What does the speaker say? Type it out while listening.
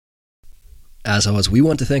As always, we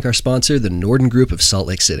want to thank our sponsor, the Norden Group of Salt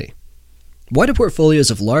Lake City. Why do portfolios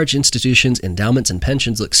of large institutions, endowments, and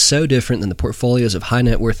pensions look so different than the portfolios of high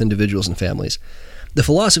net worth individuals and families? The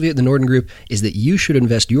philosophy at the Norden Group is that you should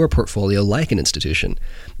invest your portfolio like an institution.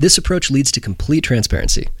 This approach leads to complete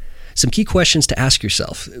transparency. Some key questions to ask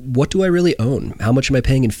yourself. What do I really own? How much am I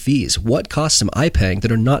paying in fees? What costs am I paying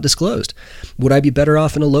that are not disclosed? Would I be better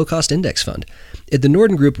off in a low-cost index fund? At the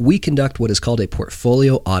Norden Group, we conduct what is called a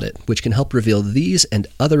portfolio audit, which can help reveal these and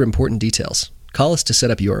other important details. Call us to set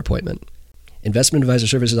up your appointment. Investment advisor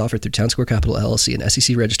services offered through Townsquare Capital LLC, an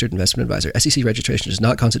SEC-registered investment advisor. SEC registration does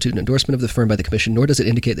not constitute an endorsement of the firm by the Commission, nor does it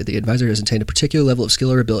indicate that the advisor has attained a particular level of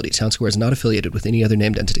skill or ability. Townsquare is not affiliated with any other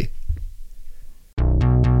named entity.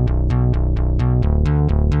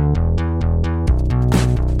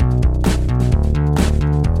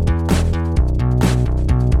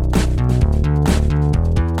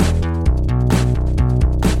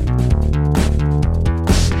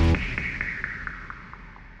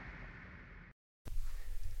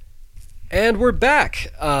 And we're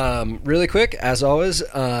back. Really quick, as always,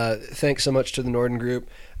 thanks so much to the Norden Group.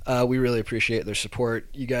 We really appreciate their support.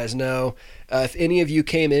 You guys know, if any of you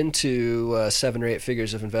came into 7 or 8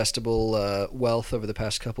 figures of investable wealth over the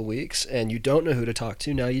past couple weeks and you don't know who to talk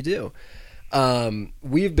to, now you do.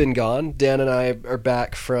 We've been gone. Dan and I are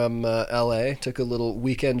back from LA. Took a little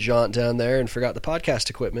weekend jaunt down there and forgot the podcast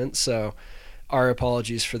equipment, so our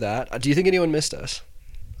apologies for that. Do you think anyone missed us?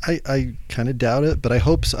 I kind of doubt it, but I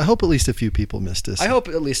hope so. I hope at least a few people missed us. I hope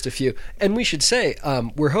at least a few. And we should say,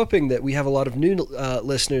 we're hoping that we have a lot of new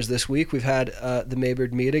listeners this week. We've had the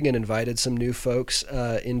Maybird meeting and invited some new folks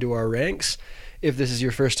into our ranks. If this is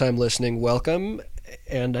your first time listening, welcome,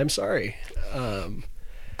 and I'm sorry. Dan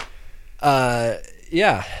and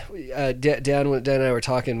I were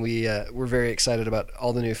talking. We're very excited about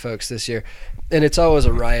all the new folks this year, and it's always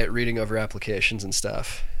a riot reading over applications and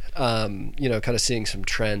stuff. Kind of seeing some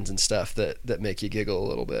trends and stuff that make you giggle a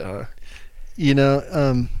little bit, huh?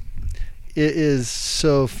 It is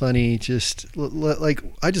so funny. Just like,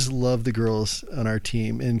 I just love the girls on our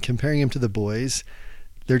team, and comparing them to the boys,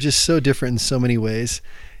 they're just so different in so many ways.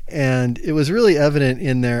 And it was really evident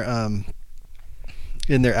in their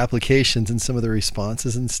applications and some of the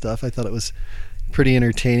responses and stuff. I thought it was pretty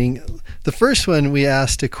entertaining. The first one, we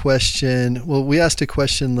asked a question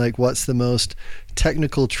like, what's the most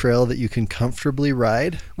technical trail that you can comfortably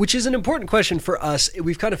ride? Which is an important question for us.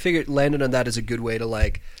 We've kind of landed on that as a good way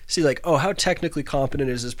to see how technically competent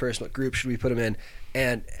is this person? What group should we put them in?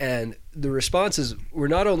 And the responses were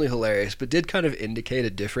not only hilarious, but did kind of indicate a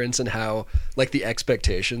difference in how the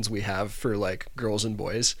expectations we have for girls and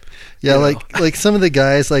boys. Yeah, like some of the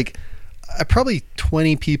guys, probably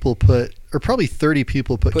 20 people probably 30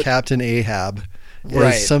 people put Captain Ahab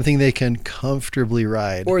as something they can comfortably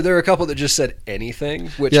ride. Or there are a couple that just said anything,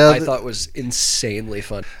 which I thought was insanely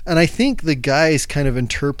fun. And I think the guys kind of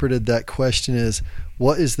interpreted that question as,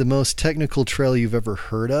 what is the most technical trail you've ever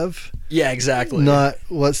heard of? Yeah, exactly. Not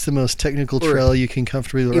what's the most technical trail you can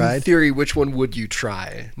comfortably ride. In theory, which one would you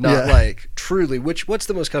try? Not truly, what's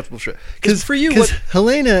the most comfortable trail? Because for you,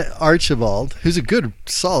 Helena Archibald, who's a good,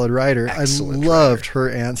 solid rider, I loved her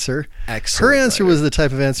answer. Excellent. Her answer was the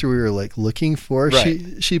type of answer we were looking for. Right.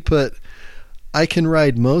 She put, I can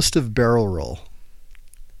ride most of Barrel Roll.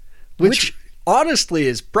 Which honestly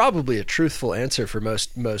is probably a truthful answer for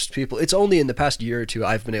most people. It's only in the past year or two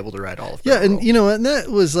I've been able to ride all of Barrel Roll. And that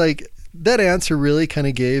was that answer really kind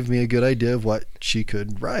of gave me a good idea of what she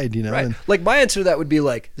could ride, Right. And my answer to that would be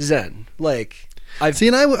Zen. I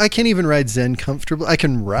can't even ride Zen comfortably. I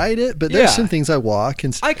can ride it, but there's some things I walk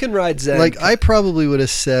and I can ride Zen. I probably would have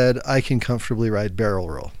said I can comfortably ride Barrel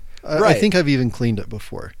Roll. I think I've even cleaned it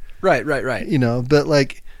before. Right. But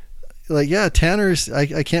Tanner's,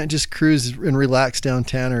 I can't just cruise and relax down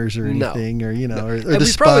Tanner's or anything, or the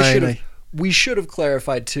spine. We should have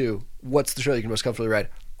clarified too, what's the trail you can most comfortably ride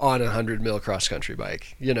on a 100 mil cross country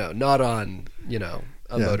bike, not on, a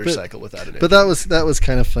motorcycle without an engine. But that was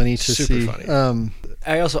kind of funny to see. Super funny.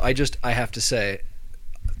 I have to say,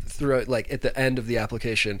 throughout, at the end of the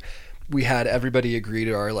application, we had everybody agree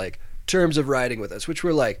to our terms of riding with us, which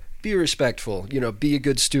were be respectful, be a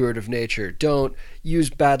good steward of nature, don't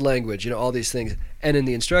use bad language, all these things. And in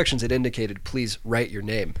the instructions, it indicated, please write your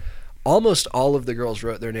name. Almost all of the girls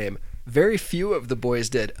wrote their name. Very few of the boys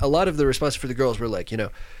did. A lot of the responses for the girls were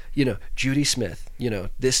Judy Smith,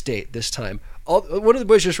 this date, this time. One of the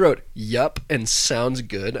boys just wrote "yup" and "sounds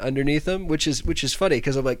good" underneath them, which is funny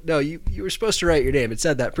because I'm no, you were supposed to write your name. It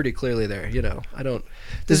said that pretty clearly there. I don't.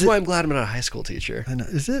 This is why I'm glad I'm not a high school teacher. I know.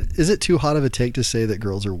 Is it too hot of a take to say that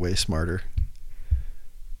girls are way smarter?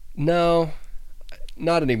 No,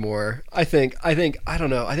 not anymore. I think I don't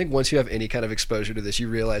know. I think once you have any kind of exposure to this, you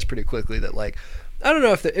realize pretty quickly that like I don't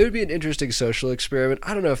know if it would be an interesting social experiment.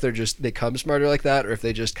 I don't know if they come smarter like that, or if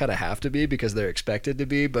they just kind of have to be because they're expected to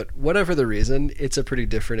be. But whatever the reason, it's a pretty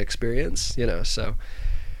different experience, you know. So,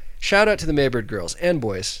 shout out to the Maybird girls and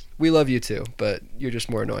boys. We love you too, but you're just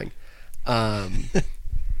more annoying.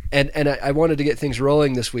 And I wanted to get things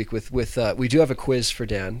rolling this week with we do have a quiz for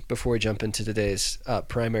Dan before we jump into today's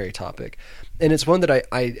primary topic, and it's one that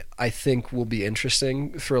I think will be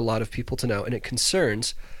interesting for a lot of people to know, and it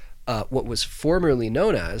concerns what was formerly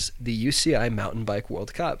known as the UCI Mountain Bike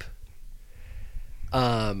World Cup.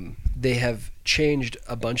 They have changed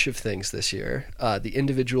a bunch of things this year. The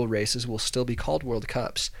individual races will still be called World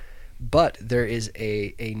Cups, but there is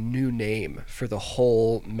a new name for the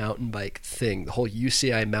whole mountain bike thing, the whole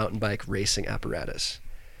UCI mountain bike racing apparatus.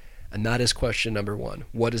 And that is question number one.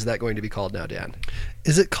 What is that going to be called now, Dan?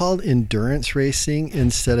 Is it called endurance racing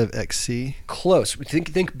instead of XC? Close.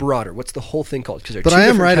 Think broader. What's the whole thing called? But I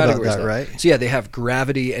am right about that, right? So yeah, they have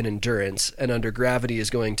gravity and endurance, and under gravity is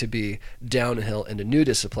going to be downhill and a new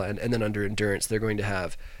discipline, and then under endurance they're going to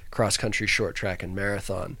have cross country, short track, and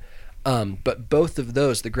marathon. But both of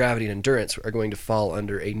those, the gravity and endurance, are going to fall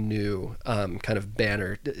under a new kind of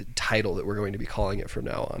banner title that we're going to be calling it from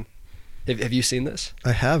now on. Have you seen this?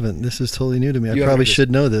 I haven't. This is totally new to me. I probably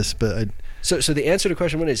should know this, but So the answer to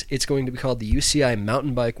question one is it's going to be called the UCI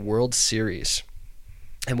Mountain Bike World Series.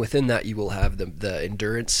 And within that you will have the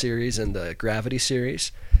Endurance Series and the Gravity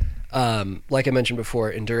Series. Like I mentioned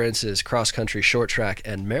before, Endurance is cross-country, short track,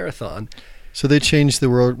 and marathon. So they changed the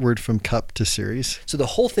word from cup to series? So the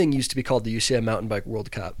whole thing used to be called the UCI Mountain Bike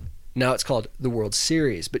World Cup. Now it's called the World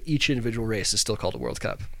Series, but each individual race is still called a World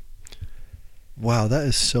Cup. Wow, that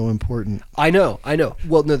is so important. I know.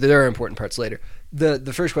 Well, no, there are important parts later. The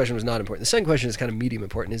first question was not important. The second question is kind of medium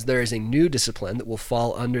important. Is there is a new discipline that will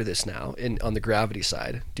fall under this now on the gravity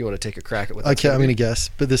side. Do you want to take a crack at what that's I'm going to guess,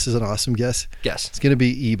 but this is an awesome guess. Guess. It's going to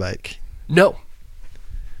be e-bike. No,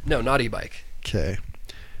 not e-bike. Okay.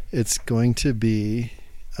 It's going to be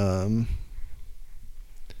under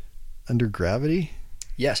gravity?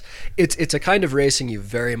 Yes. It's a kind of racing you've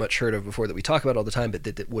very much heard of before that we talk about all the time, but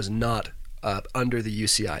that was not under the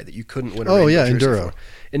UCI, that you couldn't win a rainbow jersey enduro.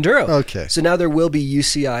 For. Enduro. Okay. So now there will be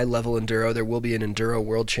UCI level enduro. There will be an enduro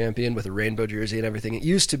world champion with a rainbow jersey and everything. It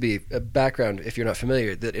used to be a background, if you're not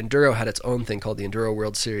familiar, that enduro had its own thing called the Enduro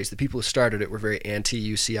World Series. The people who started it were very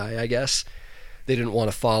anti-UCI, I guess. They didn't want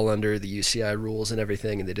to fall under the UCI rules and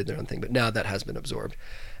everything, and they did their own thing. But now that has been absorbed.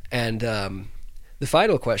 And the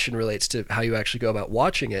final question relates to how you actually go about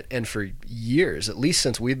watching it. And for years, at least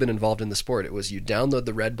since we've been involved in the sport, it was you download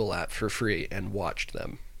the Red Bull app for free and watched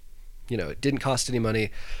them. You know, it didn't cost any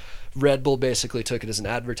money. Red Bull basically took it as an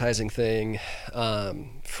advertising thing,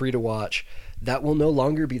 free to watch. That will no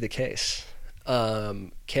longer be the case.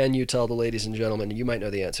 Can you tell the ladies and gentlemen, you might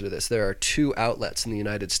know the answer to this, there are 2 outlets in the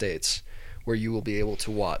United States where you will be able to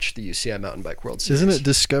watch the UCI Mountain Bike World Series. Isn't it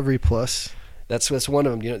Discovery Plus? That's one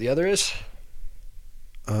of them. Do you know what the other is?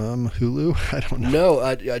 Hulu? I don't know. No,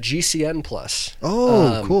 GCN Plus.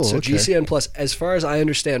 Oh, cool. So okay. GCN Plus, as far as I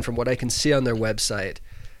understand from what I can see on their website,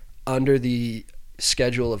 under the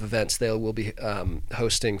schedule of events they will be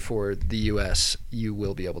hosting for the U.S., you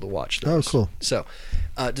will be able to watch those. Oh, cool. So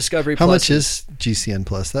Discovery How Plus... much is GCN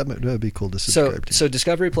Plus? That would be cool to subscribe to. So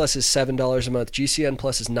Discovery Plus is $7 a month. GCN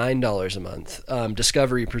Plus is $9 a month.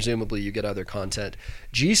 Discovery, presumably, you get other content.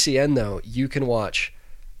 GCN, though, you can watch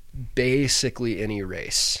basically any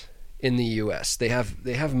race in the U.S. They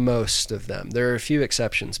have most of them. There are a few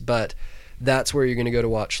exceptions, but that's where you're going to go to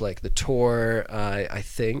watch like the Tour, I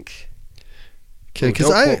think. Okay,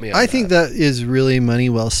 because I think that is really money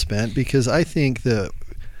well spent, because I think that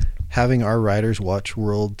having our riders watch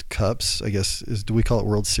World Cups, I guess, do we call it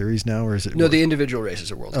World Series now, or is it? No, the individual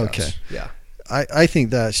races are World Cups. Okay. Yeah. I think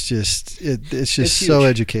that's just it's so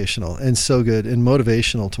educational and so good and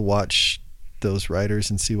motivational to watch those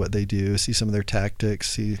riders and see what they do, see some of their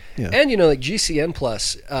tactics, see, you know. And like GCN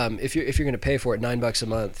Plus, if you're going to pay for it, $9 a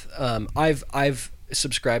month, I've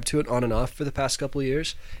subscribed to it on and off for the past couple of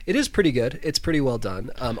years. It is pretty good. It's pretty well done.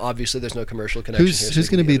 Obviously, there's no commercial connection. Who's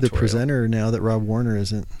going to be the presenter now that Rob Warner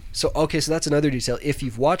isn't? So that's another detail. If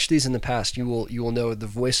you've watched these in the past, you will know the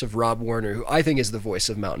voice of Rob Warner, who I think is the voice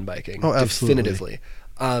of mountain biking. Oh, absolutely. Definitively.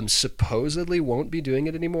 Supposedly won't be doing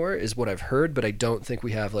it anymore, is what I've heard, but I don't think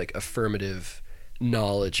we have like affirmative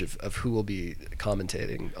knowledge of who will be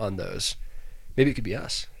commentating on those. Maybe it could be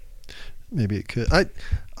us. Maybe it could.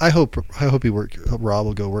 I hope Rob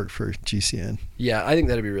will go work for GCN. Yeah, I think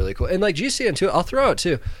that'd be really cool. And like GCN too, I'll throw out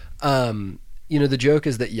too. the joke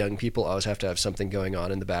is that young people always have to have something going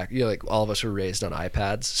on in the back. Like all of us were raised on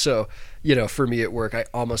iPads. So, for me at work, I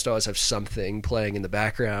almost always have something playing in the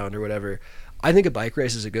background or whatever. I think a bike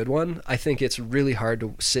race is a good one. I think it's really hard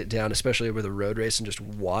to sit down, especially with a road race, and just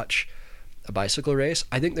watch a bicycle race.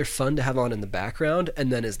 I think they're fun to have on in the background.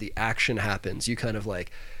 And then as the action happens, you kind of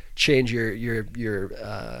like change your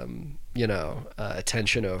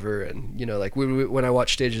attention over. And, like when I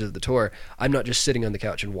watch stages of the Tour, I'm not just sitting on the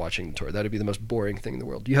couch and watching the Tour. That'd be the most boring thing in the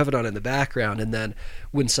world. You have it on in the background, and then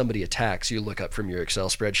when somebody attacks, you look up from your Excel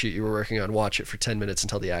spreadsheet you were working on, watch it for 10 minutes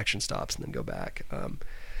until the action stops, and then go back.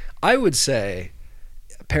 I would say,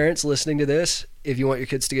 parents listening to this, if you want your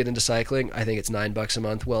kids to get into cycling, I think it's $9 a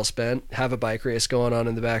month well spent. Have a bike race going on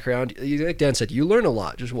in the background. Like Dan said, you learn a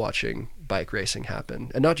lot just watching bike racing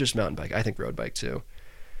happen, and not just mountain bike. I think road bike too.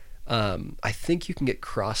 I think you can get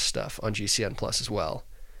cross stuff on GCN Plus as well,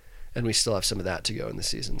 and we still have some of that to go in the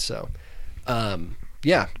season. So,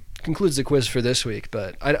 concludes the quiz for this week.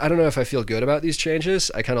 But I don't know if I feel good about these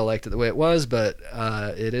changes. I kind of liked it the way it was, but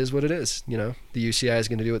it is what it is. The UCI is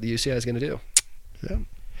going to do what the UCI is going to do. Yeah.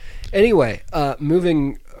 Anyway,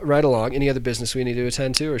 moving right along. Any other business we need to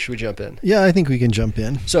attend to, or should we jump in? Yeah, I think we can jump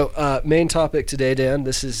in. So, main topic today, Dan.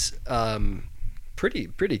 This is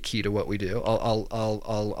pretty key to what we do.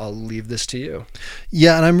 I'll leave this to you.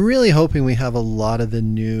 Yeah, and I'm really hoping we have a lot of the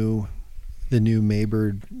new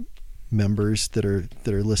Maybird members that are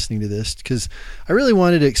listening to this, because I really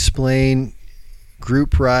wanted to explain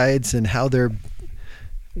group rides and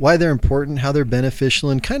why they're important, how they're beneficial,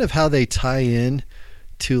 and kind of how they tie in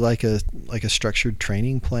to like a structured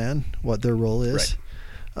training plan, what their role is.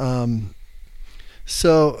 Right.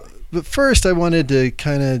 But first I wanted to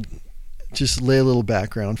kind of just lay a little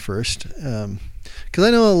background first, because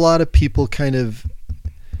I know a lot of people kind of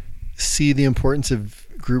see the importance of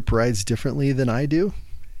group rides differently than I do,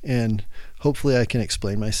 and hopefully I can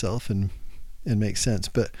explain myself and make sense.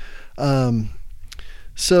 But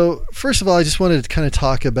so first of all, I just wanted to kind of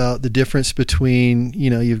talk about the difference between,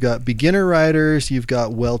 you've got beginner riders, you've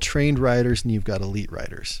got well-trained riders, and you've got elite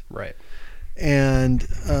riders. Right. And,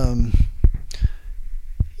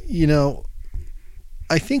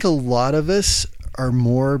 I think a lot of us are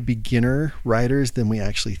more beginner riders than we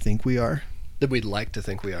actually think we are. That we'd like to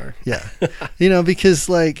think we are. Yeah. Because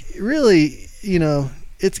really,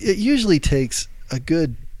 it usually takes a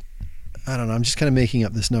good, I don't know, I'm just kind of making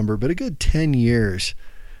up this number, but a good 10 years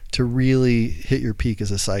to really hit your peak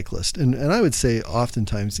as a cyclist. And I would say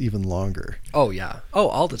oftentimes even longer. Oh, yeah. Oh,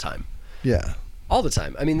 all the time. Yeah. All the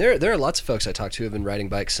time. I mean, there are lots of folks I talk to who have been riding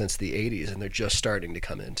bikes since the 80s, and they're just starting to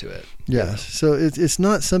come into it. Yeah. So it's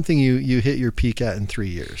not something you hit your peak at in 3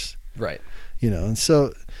 years. Right. And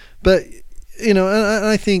so, but, and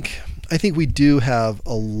I think we do have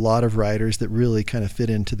a lot of riders that really kind of fit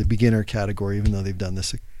into the beginner category, even though they've done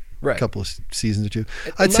this a couple of seasons or two.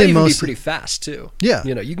 I'd say most be pretty fast too. Yeah.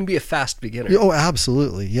 You can be a fast beginner. Oh,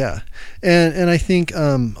 absolutely. Yeah. And I think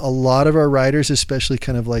a lot of our riders, especially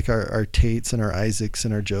kind of like our Tates and our Isaacs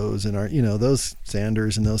and our Joes and our, those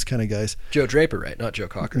Sanders and those kind of guys. Joe Draper, right? Not Joe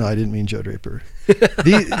Cocker. No, I didn't mean Joe Draper.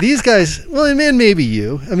 These guys, well, and maybe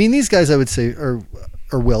you. I mean, these guys I would say are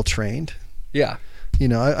well trained. Yeah.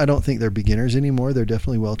 I don't think they're beginners anymore. They're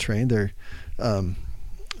definitely well trained.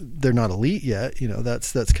 They're not elite yet.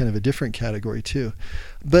 That's kind of a different category too.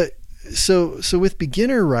 But so with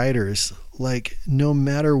beginner riders, like no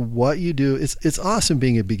matter what you do, it's awesome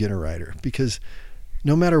being a beginner rider, because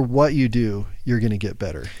no matter what you do, you're going to get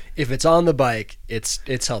better. If it's on the bike,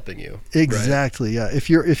 it's helping you. Exactly. Right? Yeah. If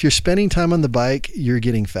you're spending time on the bike, you're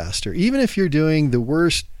getting faster. Even if you're doing the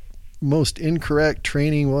worst, most incorrect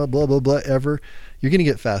training, blah, blah, blah, blah, ever, you're going to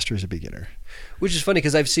get faster as a beginner. Which is funny,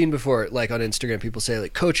 because I've seen before, like on Instagram, people say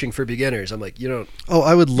like coaching for beginners. I'm like, you don't. Oh,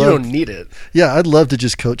 I would love. You don't need it. Yeah, I'd love to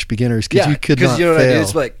just coach beginners, because you could not fail. What I do?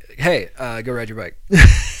 It's like, hey, go ride your bike.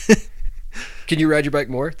 Can you ride your bike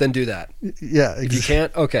more? Then do that. Yeah. If you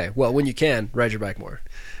can't, okay. Well, when you can, ride your bike more.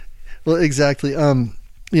 Well, exactly. I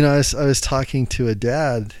was talking to a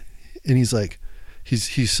dad, and he's like,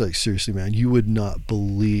 he's like, seriously, man, you would not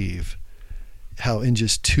believe how in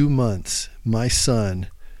just 2 months my son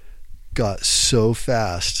got so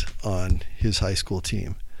fast on his high school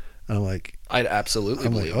team. And I'm like, I'd absolutely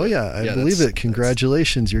believe it. Oh yeah, I believe it.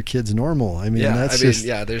 Congratulations, your kid's normal. I mean, yeah,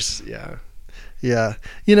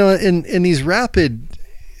 in these rapid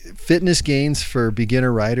fitness gains for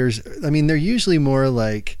beginner riders, I mean, they're usually more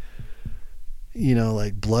like,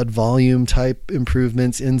 like blood volume type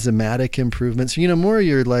improvements, enzymatic improvements, more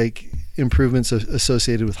you're like improvements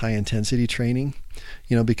associated with high intensity training,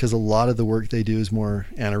 because a lot of the work they do is more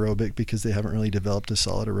anaerobic because they haven't really developed a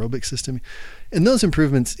solid aerobic system. And those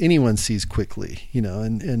improvements anyone sees quickly,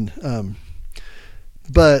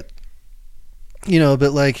 but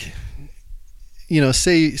like,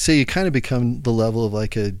 say you kind of become the level of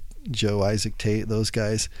like a Joe Isaac Tate, those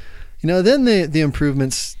guys, then the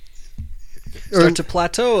improvements start to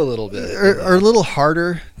plateau a little bit, are a little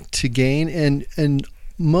harder to gain. And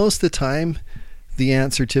most of the time, the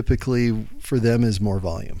answer typically for them is more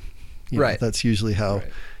volume. Right. That's usually how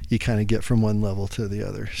you kind of get from one level to the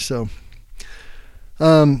other. So,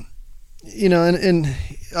 and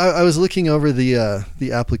I was looking over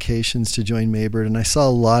the applications to join Maybird, and I saw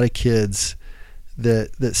a lot of kids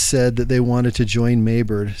that said that they wanted to join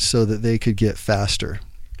Maybird so that they could get faster.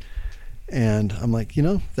 And I'm like,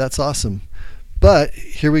 that's awesome. But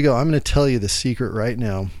here we go. I'm going to tell you the secret right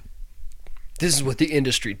now. This is what the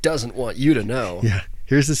industry doesn't want you to know. Yeah.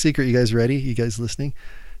 Here's the secret. You guys ready? You guys listening?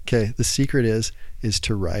 Okay. The secret is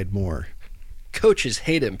to ride more. Coaches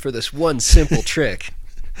hate him for this one simple trick.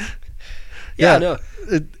 Yeah, no.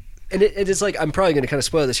 And it is like, I'm probably going to kind of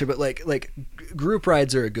spoil this here, but like group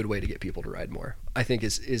rides are a good way to get people to ride more. I think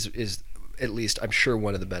is at least, I'm sure,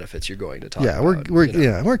 one of the benefits you're going to talk about.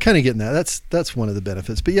 We're kind of getting that. That's one of the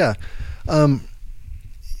benefits. But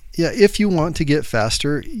if you want to get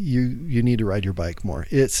faster, you need to ride your bike more.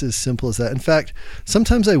 It's as simple as that. In fact,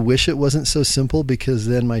 sometimes I wish it wasn't so simple, because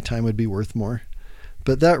then my time would be worth more.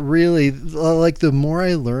 But that really, like, the more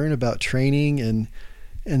I learn about training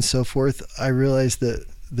and so forth, I realize that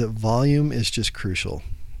volume is just crucial.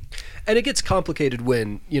 And it gets complicated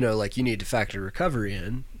when, like, you need to factor recovery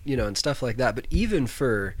in, and stuff like that. But even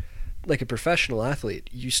for like a professional athlete,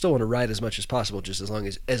 you still want to ride as much as possible, just as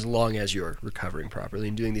long as you're recovering properly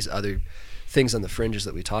and doing these other things on the fringes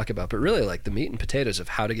that we talk about. But really, like, the meat and potatoes of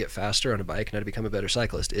how to get faster on a bike and how to become a better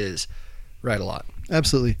cyclist is ride a lot.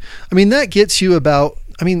 Absolutely. I mean, that gets you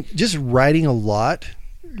just riding a lot,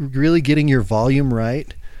 really getting your volume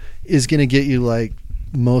right, is going to get you like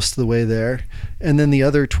most of the way there. And then the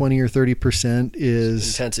other 20 or 30% is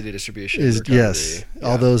intensity distribution, recovery. Yes.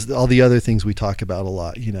 Yeah. All the other things we talk about a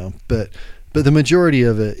lot, but the majority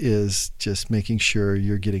of it is just making sure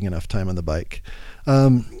you're getting enough time on the bike.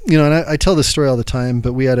 And I tell this story all the time,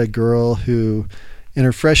 but we had a girl who in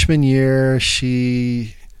her freshman year,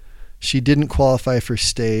 she didn't qualify for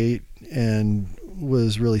state and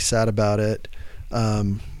was really sad about it.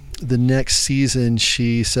 The next season,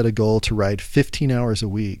 she set a goal to ride 15 hours a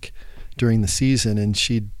week during the season, and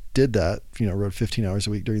she did that, rode 15 hours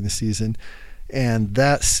a week during the season. And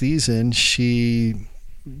that season, she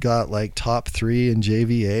got like top 3 in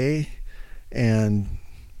JVA and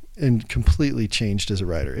completely changed as a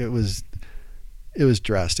rider. It was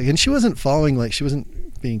drastic. And she wasn't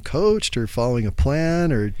being coached or following a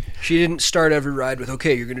plan, or she didn't start every ride with,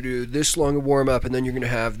 okay, you're going to do this long a warm up and then you're going to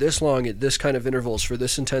have this long at this kind of intervals for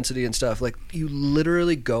this intensity and stuff. Like, you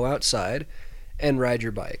literally go outside and ride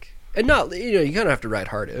your bike, and not, you kind of have to ride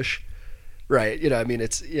hardish, right?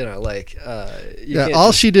 It's,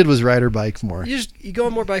 all she did was ride her bike more. You go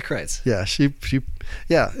on more bike rides. Yeah.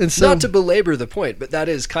 And so, not to belabor the point, but that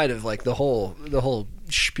is kind of like the whole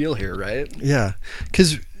spiel here, right? Yeah.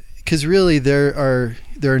 Because really there are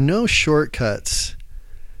no shortcuts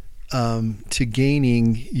to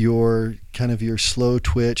gaining your kind of your slow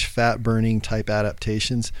twitch, fat burning type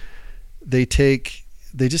adaptations. They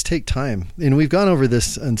just take time. And we've gone over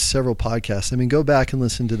this on several podcasts. I mean, go back and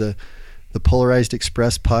listen to the Polarized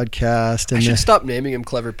Express podcast. And I should stop naming them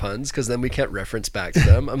clever puns, because then we can't reference back to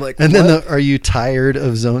them. I'm like, and then are you tired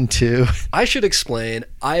of Zone 2? I should explain.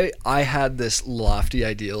 I had this lofty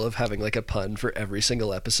ideal of having like a pun for every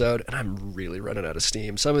single episode, and I'm really running out of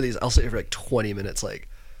steam. Some of these I'll say for like 20 minutes, like,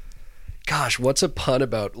 gosh, what's a pun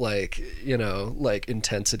about, like, like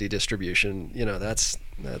intensity distribution? That's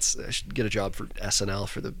I should get a job for SNL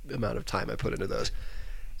for the amount of time I put into those.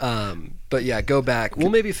 But yeah, go back. We'll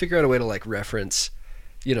maybe figure out a way to like reference,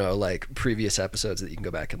 like previous episodes that you can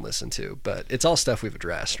go back and listen to, but it's all stuff we've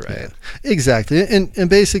addressed, right? Yeah, exactly. And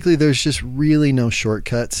basically there's just really no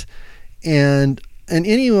shortcuts. And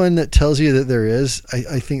anyone that tells you that there is,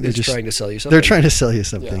 I think they're just trying to sell you something. They're trying to sell you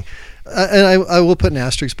something. Yeah. And I will put an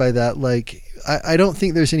asterisk by that. Like, I don't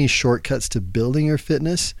think there's any shortcuts to building your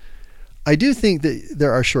fitness. I do think that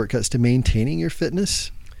there are shortcuts to maintaining your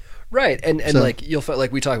fitness. Right. And like, you'll find,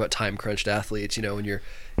 like, we talk about time crunched athletes, when you're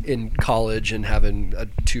in college and having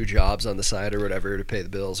 2 jobs on the side or whatever to pay the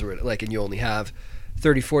bills, or like, and you only have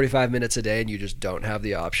 30, 45 minutes a day and you just don't have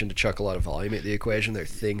the option to chuck a lot of volume at the equation. There are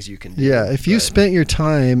things you can do. Yeah. If you spent your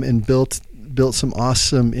time and built some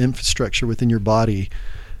awesome infrastructure within your body,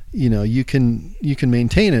 you can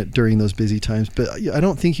maintain it during those busy times, but I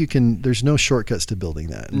don't think you can. There's no shortcuts to building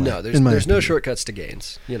that. There's no shortcuts to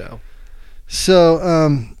gains.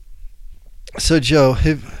 So, so Joe,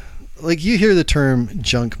 you hear the term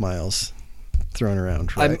junk miles thrown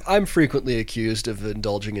around, right? I'm frequently accused of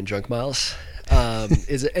indulging in junk miles.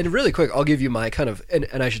 And really quick, I'll give you my kind of,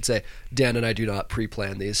 and I should say, Dan and I do not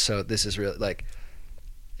pre-plan these, so this is really like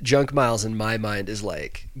junk miles in my mind is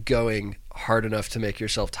like going hard enough to make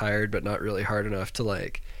yourself tired, but not really hard enough to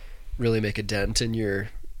like really make a dent in your,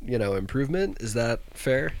 improvement. Is that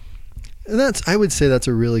fair? And I would say that's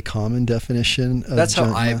a really common definition of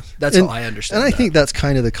junk miles. That's how I understand. And I think that's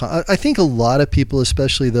kind of I think a lot of people,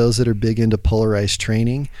 especially those that are big into polarized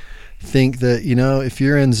training, think that, if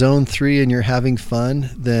you're in zone 3 and you're having fun,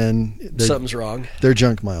 then something's wrong. They're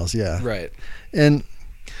junk miles. Yeah. Right. And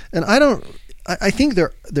I think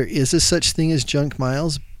there is a such thing as junk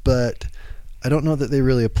miles, but I don't know that they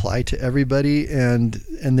really apply to everybody, and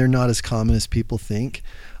they're not as common as people think.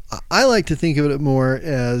 I like to think of it more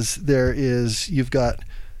as you've got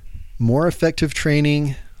more effective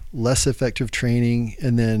training, less effective training,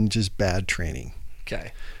 and then just bad training.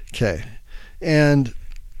 Okay. And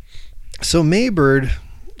so Maybird,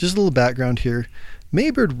 just a little background here.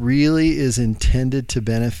 Maybird really is intended to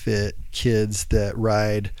benefit kids that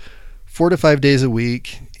ride 4 to 5 days a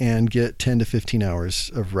week and get 10 to 15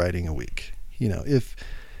 hours of riding a week.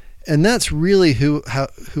 And that's really who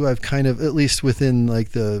I've kind of, at least within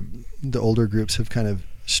like the older groups, have kind of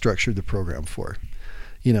structured the program for.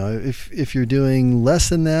 If you're doing less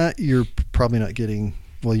than that, you're probably not getting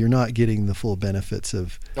the full benefits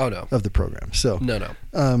of the program. So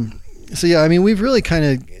So yeah, I mean, we've really kind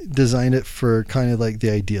of designed it for kind of like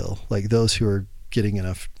the ideal, like those who are getting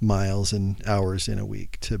enough miles and hours in a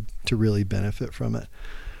week to really benefit from it.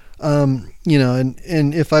 And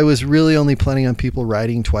if I was really only planning on people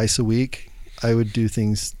riding twice a week, I would do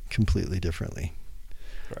things completely differently.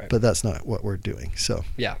 Right. But that's not what we're doing. So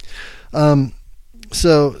yeah.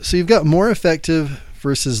 So you've got more effective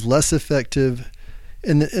versus less effective,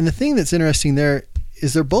 and the thing that's interesting there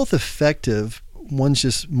is they're both effective. One's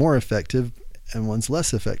just more effective, and one's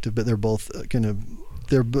less effective. But they're both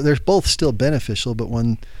they're both still beneficial, but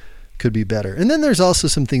one could be better. And then there's also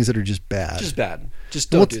some things that are just bad. Just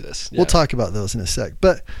don't do this. Yeah. We'll talk about those in a sec.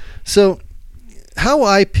 But so how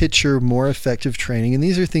I picture more effective training, and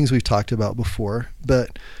these are things we've talked about before,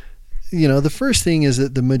 but the first thing is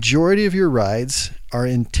that the majority of your rides are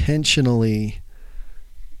intentionally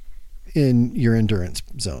in your endurance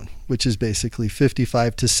zone, which is basically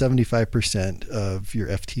 55 to 75% of your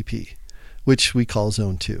FTP, which we call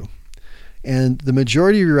zone 2. And the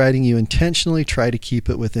majority of your riding, you intentionally try to keep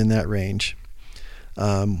it within that range,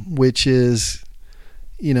 which is,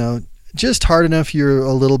 just hard enough. You're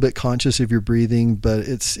a little bit conscious of your breathing, but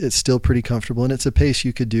it's still pretty comfortable. And it's a pace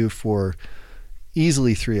you could do for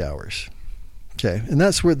easily 3 hours. Okay. And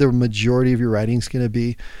that's where the majority of your riding is going to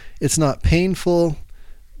be. It's not painful,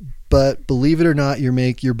 but believe it or not,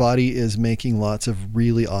 your body is making lots of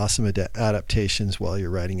really awesome adaptations while you're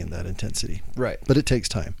riding in that intensity. Right. But it takes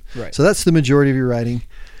time. Right. So that's the majority of your riding.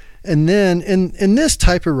 And then in this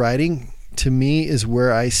type of riding, to me, is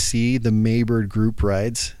where I see the Maybird group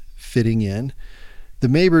rides fitting in. The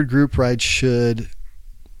Maybird group ride should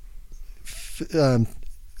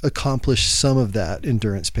accomplish some of that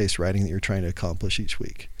endurance pace riding that you're trying to accomplish each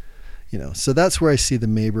week. So that's where I see the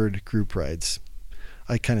Maybird group rides.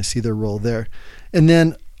 I kind of see their role there. And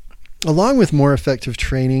then along with more effective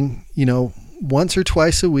training, once or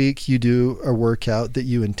twice a week, you do a workout that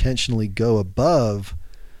you intentionally go above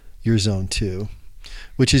your zone 2,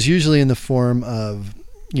 which is usually in the form of,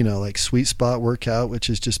 like sweet spot workout, which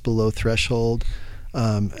is just below threshold,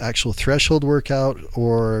 actual threshold workout,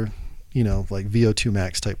 or, like VO2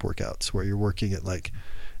 max type workouts where you're working at like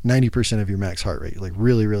 90% of your max heart rate, like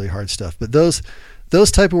really, really hard stuff. But those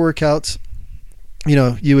type of workouts,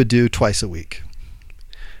 you would do twice a week,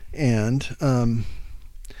 and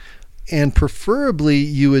preferably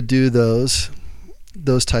you would do those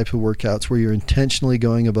type of workouts where you're intentionally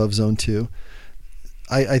going above zone 2.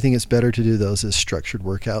 I think it's better to do those as structured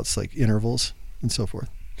workouts, like intervals and so forth.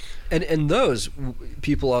 And those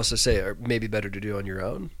people also say are maybe better to do on your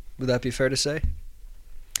own. Would that be fair to say?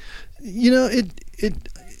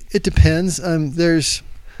 It depends.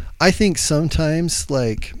 I think sometimes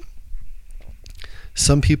like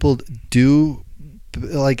some people do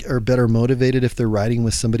are better motivated if they're riding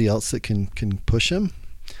with somebody else that can push them.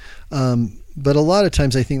 But a lot of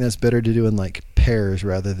times I think that's better to do in like pairs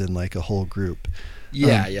rather than like a whole group.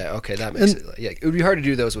 Yeah, okay, that makes it. Yeah, it would be hard to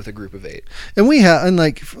do those with a group of 8. And we have, and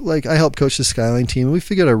like I help coach the Skyline team, and we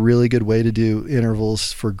figured out a really good way to do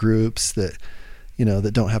intervals for groups that,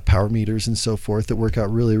 that don't have power meters and so forth, that work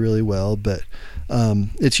out really, really well. But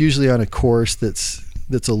it's usually on a course that's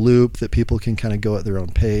a loop that people can kind of go at their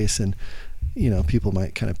own pace, and people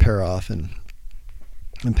might kind of pair off and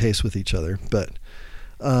pace with each other. But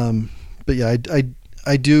yeah,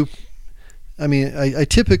 I do. I mean, I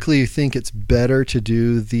typically think it's better to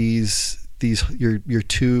do these your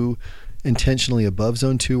 2 intentionally above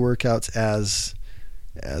zone 2 workouts as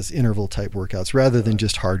interval type workouts rather than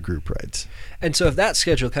just hard group rides. And so if that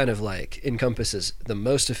schedule kind of like encompasses the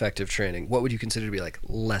most effective training, what would you consider to be like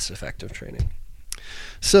less effective training?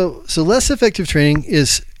 So less effective training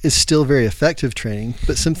is still very effective training,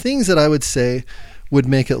 but some things that I would say would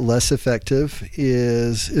make it less effective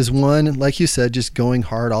is one, like you said, just going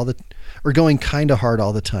hard going kind of hard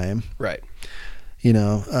all the time. Right.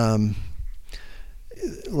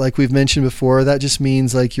 Like we've mentioned before, that just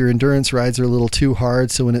means like your endurance rides are a little too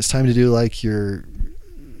hard. So when it's time to do like your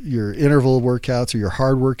interval workouts or your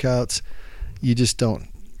hard workouts, you just don't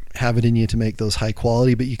have it in you to make those high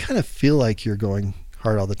quality, but you kind of feel like you're going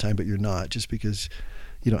hard all the time, but you're not, just because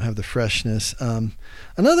you don't have the freshness.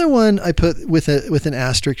 Another one I put with an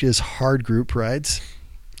asterisk is hard group rides.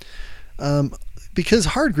 Because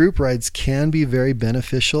hard group rides can be very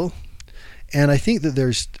beneficial, and I think that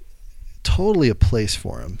there's totally a place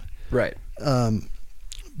for them. Right.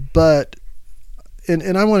 But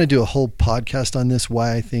I want to do a whole podcast on this,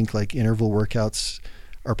 why I think like interval workouts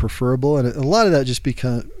are preferable, and a lot of that just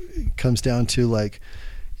comes down to like,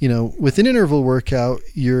 with an interval workout,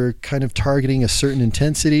 you're kind of targeting a certain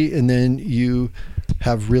intensity, and then you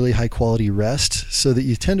have really high quality rest so that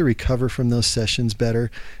you tend to recover from those sessions better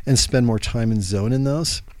and spend more time in zone in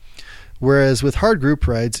those. Whereas with hard group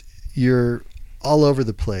rides, you're all over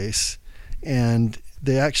the place and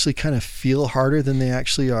they actually kind of feel harder than they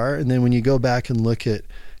actually are. And then when you go back and look at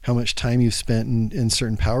how much time you've spent in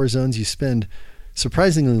certain power zones, you spend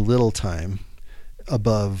surprisingly little time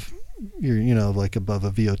above like above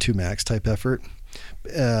a VO2 max type effort.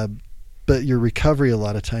 But your recovery a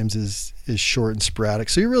lot of times is short and sporadic.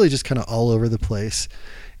 So you're really just kind of all over the place,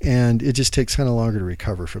 and it just takes kind of longer to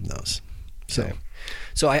recover from those. So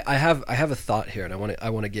I have a thought here, and I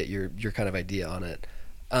want to get your kind of idea on it.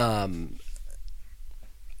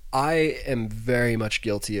 I am very much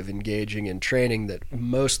guilty of engaging in training that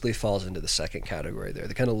mostly falls into the second category there,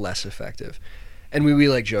 the kind of less effective. And we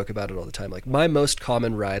like joke about it all the time. Like my most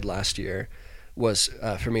common ride last year was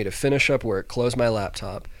for me to finish up work, close my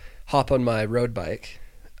laptop, hop on my road bike,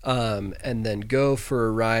 and then go for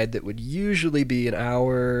a ride that would usually be an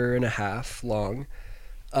hour and a half long,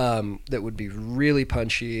 that would be really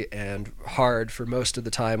punchy and hard for most of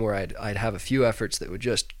the time, where I'd have a few efforts that would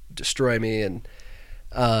just destroy me, and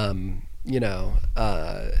and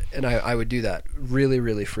I would do that really,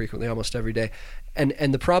 really frequently, almost every day.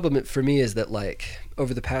 And the problem for me is that like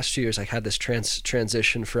over the past 2 years, I had this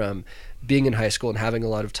transition from being in high school and having a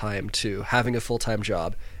lot of time to having a full-time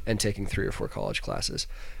job and taking 3 or 4 college classes.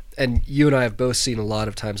 And you and I have both seen a lot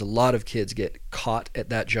of times, a lot of kids get caught at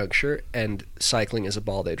that juncture, and cycling is a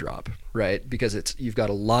ball they drop, right? Because you've got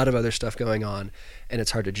a lot of other stuff going on, and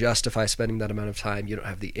it's hard to justify spending that amount of time. You don't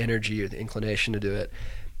have the energy or the inclination to do it.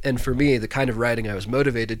 And for me, the kind of riding I was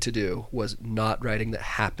motivated to do was not riding that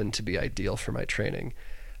happened to be ideal for my training.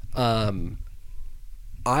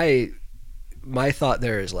 My thought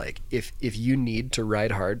there is like, if you need to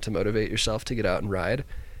ride hard to motivate yourself to get out and ride.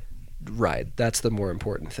 That's the more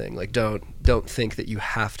important thing. Like don't think that you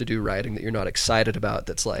have to do riding that you're not excited about,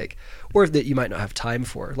 that's like, or that you might not have time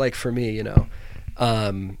for. Like for me,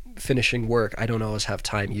 finishing work, I don't always have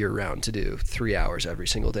time year round to do 3 hours every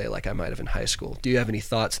single day like I might have in high school. Do you have any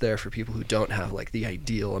thoughts there for people who don't have like the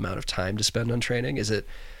ideal amount of time to spend on training? Is it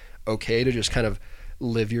okay to just kind of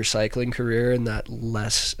live your cycling career in that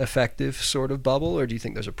less effective sort of bubble, or do you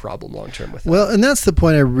think there's a problem long term with that? Well, and that's the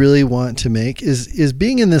point I really want to make is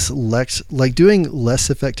being in this like doing less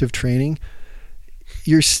effective training,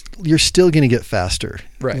 you're still going to get faster.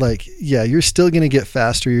 Right. Like, yeah, you're still going to get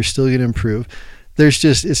faster. You're still going to improve. It's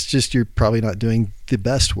just you're probably not doing the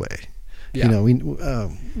best way. Yeah.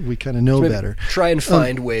 We kind of know better. Try and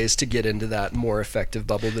find ways to get into that more effective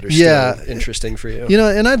bubble that are still interesting for you.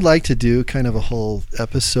 And I'd like to do kind of a whole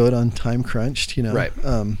episode on time crunched, Right.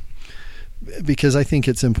 Because I think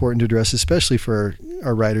it's important to address, especially for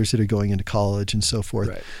our riders that are going into college and so forth.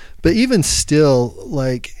 Right. But even still,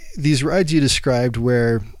 like these rides you described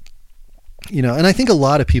where, and I think a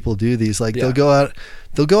lot of people do these, like they'll go out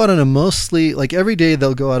on a mostly, like every day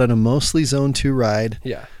they'll go out on a mostly zone 2 ride.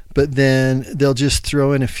 Yeah. but then they'll just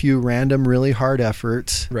throw in a few random really hard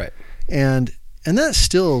efforts. Right. And that's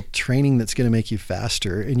still training that's going to make you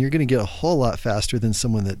faster, and you're going to get a whole lot faster than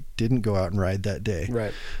someone that didn't go out and ride that day.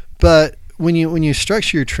 Right. But when you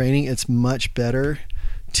structure your training, it's much better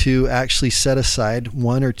to actually set aside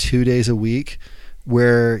 1 or 2 days a week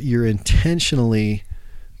where you're intentionally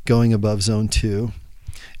going above zone 2,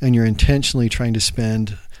 and you're intentionally trying to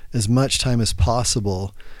spend as much time as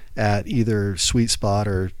possible at either sweet spot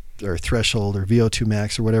or threshold or VO2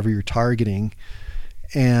 max or whatever you're targeting,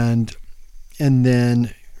 and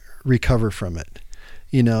then recover from it.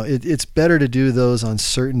 It's better to do those on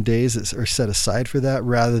certain days that are set aside for that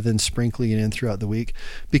rather than sprinkling it in throughout the week.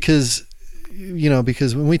 Because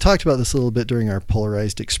when we talked about this a little bit during our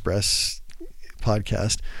Polarized Express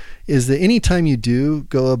podcast, is that anytime you do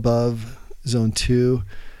go above zone 2,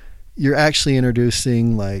 you're actually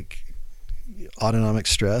introducing like autonomic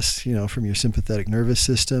stress, from your sympathetic nervous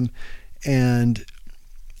system. And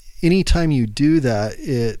anytime you do that,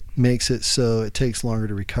 it makes it so it takes longer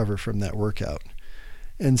to recover from that workout.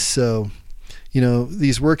 And so,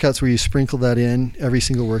 these workouts where you sprinkle that in every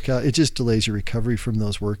single workout, it just delays your recovery from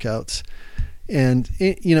those workouts. And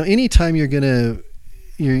anytime you're going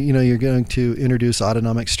to introduce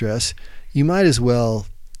autonomic stress, you might as well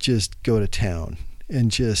just go to town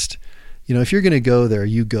and just, if you're going to go there,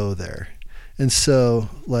 you go there. And so,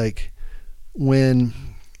 like, when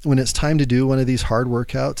it's time to do one of these hard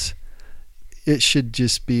workouts, it should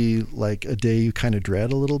just be like a day you kind of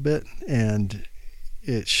dread a little bit, and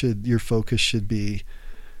your focus should be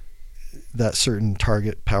that certain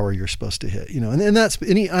target power you're supposed to hit, and that's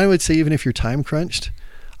I would say even if you're time crunched,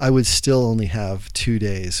 I would still only have 2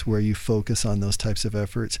 days where you focus on those types of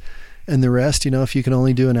efforts, and the rest, if you can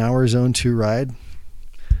only do an hour zone 2 ride,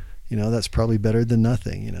 that's probably better than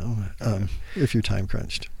nothing, if you're time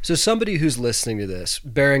crunched. So somebody who's listening to this,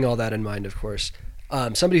 bearing all that in mind, of course,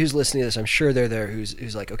 somebody who's listening to this, I'm sure they're there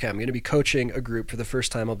who's like, okay, I'm going to be coaching a group for the first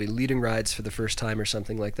time. I'll be leading rides for the first time or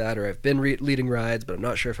something like that. Or I've been leading rides, but I'm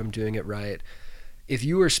not sure if I'm doing it right. If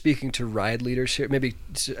you were speaking to ride leaders here, maybe,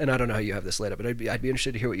 and I don't know how you have this laid out, but I'd be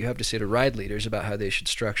interested to hear what you have to say to ride leaders about how they should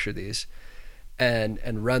structure these and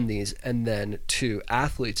run these, and then to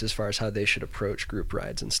athletes as far as how they should approach group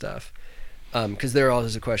rides and stuff. Because there are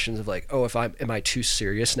always the questions of like, oh, am I too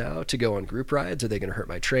serious now to go on group rides? Are they going to hurt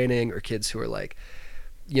my training? Or kids who are like,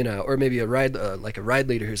 or maybe a ride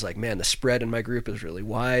leader who's like, man, the spread in my group is really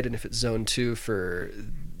wide, and if it's zone 2 for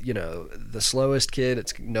the slowest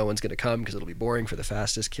kid, no one's going to come because it'll be boring for the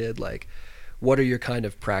fastest kid. Like, what are your kind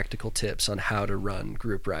of practical tips on how to run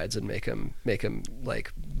group rides and make them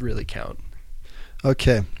like really count?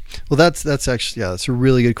 Okay. Well, that's actually, that's a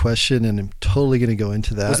really good question, and I'm totally going to go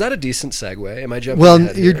into that. Was that a decent segue? Am I jumping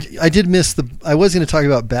ahead here? I did miss I was going to talk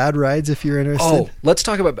about bad rides if you're interested. Oh, let's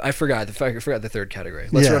talk about, I forgot the third category.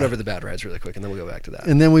 Let's run over the bad rides really quick, and then we'll go back to that.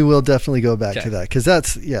 And then we will definitely go back to that, because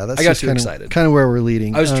that's I got too excited. Kind of where we're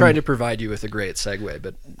leading. I was trying to provide you with a great segue,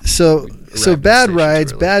 but so bad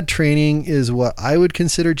rides, bad training is what I would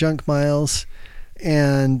consider junk miles,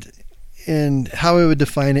 and how I would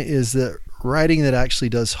define it is that riding that actually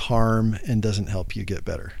does harm and doesn't help you get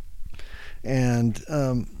better. And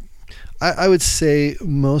I would say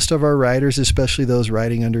most of our riders, especially those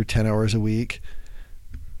riding under 10 hours a week,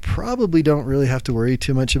 probably don't really have to worry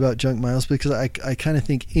too much about junk miles, because I kind of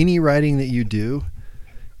think any riding that you do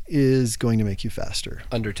is going to make you faster.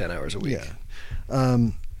 Under 10 hours a week. Yeah.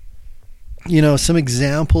 Some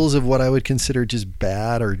examples of what I would consider just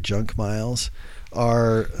bad or junk miles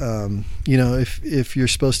are, if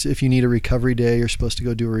you need a recovery day, you're supposed to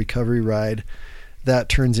go do a recovery ride. That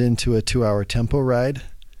turns into a 2-hour tempo ride.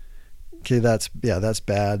 Okay, that's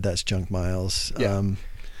bad. That's junk miles. Yeah.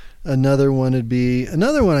 Another one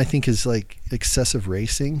I think is like excessive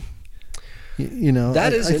racing.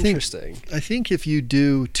 That is interesting. I think if you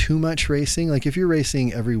do too much racing, like if you're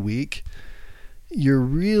racing every week,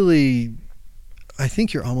 I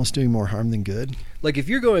think you're almost doing more harm than good. Like if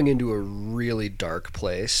you're going into a really dark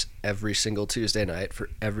place every single Tuesday night for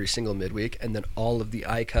every single midweek, and then all of the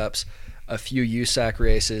I-Cups, a few USAC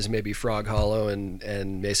races, maybe Frog Hollow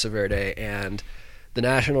and Mesa Verde, and the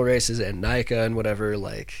national races and NICA and whatever,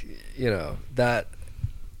 that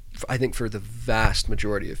I think for the vast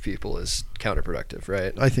majority of people is counterproductive,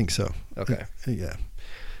 right? I think so. Okay. Yeah.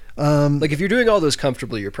 If you're doing all those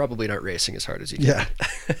comfortably, you're probably not racing as hard as you can.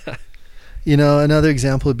 Yeah. Another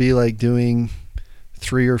example would be like doing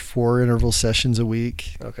 3 or 4 interval sessions a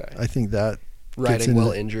week. Okay. I think that riding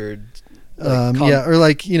well injured. Or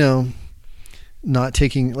not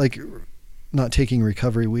taking not taking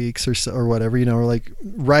recovery weeks or whatever, or like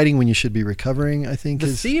riding when you should be recovering, I think the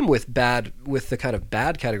theme with the kind of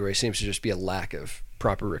bad category seems to just be a lack of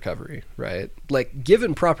proper recovery, right? Like,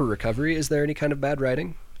 given proper recovery, is there any kind of bad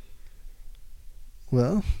riding?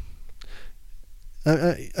 Well,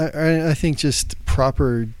 I think just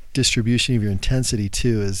proper distribution of your intensity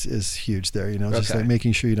too is huge there. Just like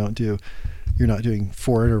making sure you're not doing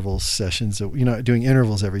 4 interval sessions. You're not doing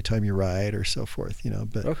intervals every time you ride or so forth.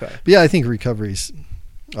 But yeah, I think recovery's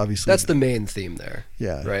obviously that's the main theme there.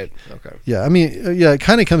 Yeah. Right. Okay. Yeah. I mean, yeah, it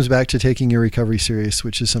kind of comes back to taking your recovery serious,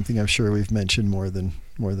 which is something I'm sure we've mentioned more than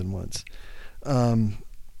once.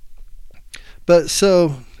 But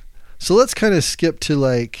so let's kind of skip to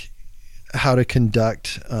like how to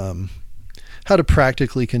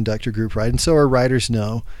practically conduct a group ride. And so our riders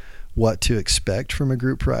know what to expect from a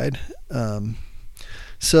group ride.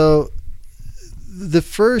 So the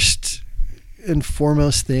first and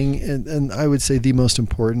foremost thing, and I would say the most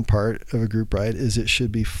important part of a group ride, is it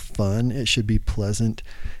should be fun, it should be pleasant,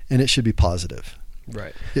 and it should be positive.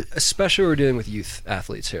 Right. Especially when we're dealing with youth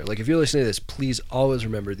athletes here. Like, if you're listening to this, please always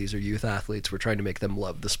remember these are youth athletes. We're trying to make them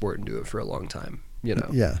love the sport and do it for a long time.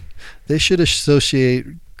 Yeah. They should associate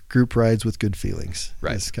group rides with good feelings.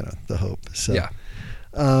 Right. Is kind of the hope. So, yeah.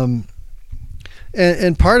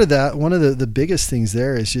 And part of that, one of the biggest things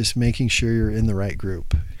there is just making sure you're in the right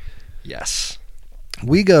group. Yes.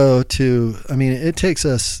 We go to, it takes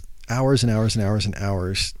us hours and hours and hours and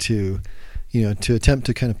hours to attempt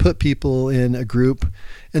to kind of put people in a group.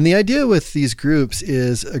 And the idea with these groups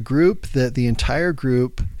is a group that the entire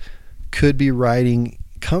group could be riding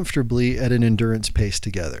comfortably at an endurance pace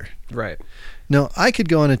together. Right. Now, I could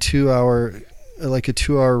go on a 2-hour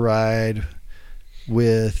ride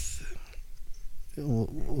with,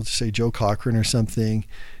 we'll just say Joe Cochran or something,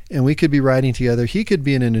 and we could be riding together. He could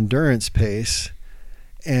be in an endurance pace,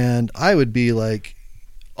 and I would be like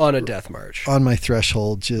on a death march, on my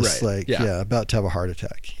threshold, just about to have a heart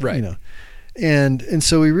attack. Right. And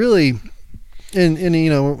so we really, and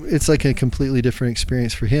it's like a completely different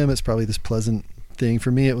experience for him. It's probably this pleasant thing.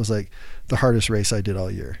 For me, it was like the hardest race I did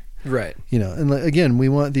all year. Right. And again, we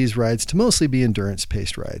want these rides to mostly be endurance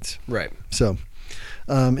paced rides. Right. So,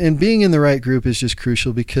 and being in the right group is just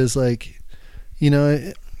crucial because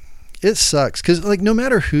it sucks because no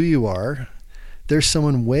matter who you are, there's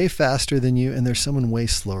someone way faster than you and there's someone way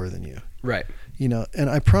slower than you. Right. And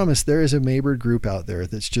I promise there is a Maybird group out there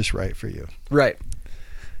that's just right for you. Right.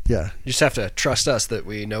 Yeah. You just have to trust us that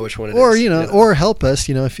we know which one it is. Or help us,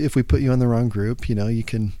 if we put you on the wrong group, you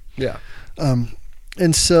can. Yeah.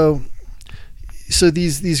 And so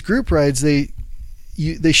these group rides, they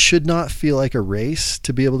should not feel like a race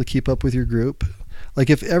to be able to keep up with your group. Like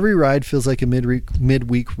if every ride feels like a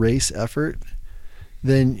midweek race effort,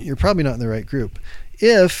 then you're probably not in the right group.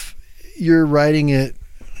 If you're riding it,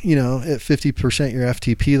 at 50% your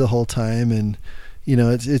FTP the whole time and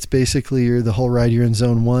it's basically you're the whole ride you're in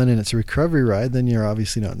zone 1 and it's a recovery ride, then you're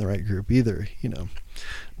obviously not in the right group either,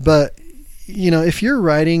 But if you're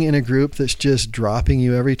riding in a group that's just dropping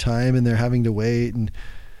you every time and they're having to wait and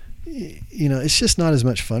it's just not as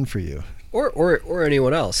much fun for you. Or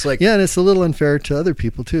anyone else. And it's a little unfair to other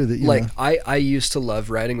people too. That I used to love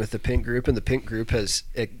riding with the Pink group, and the Pink group has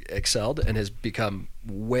excelled and has become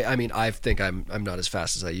way. I think I'm not as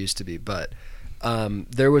fast as I used to be, but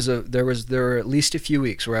there were at least a few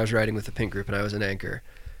weeks where I was riding with the Pink group and I was an anchor,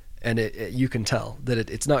 and you can tell that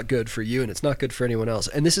it's not good for you and it's not good for anyone else.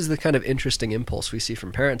 And this is the kind of interesting impulse we see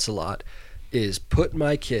from parents a lot: is put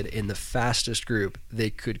my kid in the fastest group they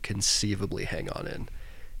could conceivably hang on in.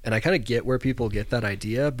 And I kind of get where people get that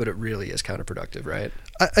idea, but it really is counterproductive, right?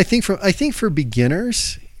 I think for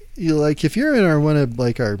beginners, if you're in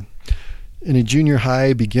in a junior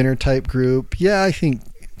high beginner type group, yeah, I think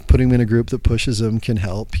putting them in a group that pushes them can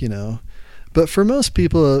help, But for most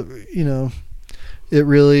people, it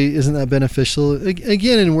really isn't that beneficial.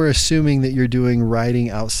 Again, and we're assuming that you're doing riding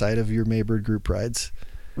outside of your Maybird group rides.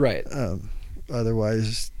 Right.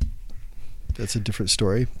 Otherwise, that's a different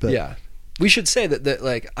story. But yeah. We should say that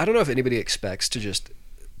I don't know if anybody expects to just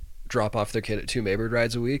drop off their kid at 2 Maybird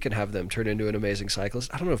rides a week and have them turn into an amazing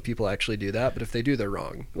cyclist. I don't know if people actually do that, but if they do, they're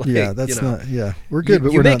wrong. Not. Yeah, we're good,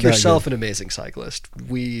 but you we're not that good. You make yourself an amazing cyclist.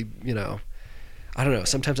 I don't know.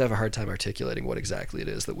 Sometimes I have a hard time articulating what exactly it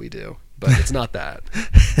is that we do, but it's not that.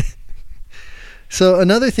 So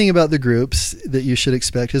another thing about the groups that you should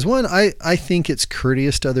expect is, one, I think it's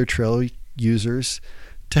courteous to other trail users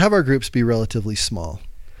to have our groups be relatively small.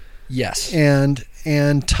 Yes. And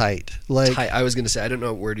tight. Tight. I was going to say, I don't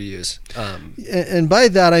know what word to use. And by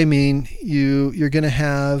that I mean you're going to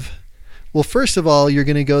have Well, first of all, you're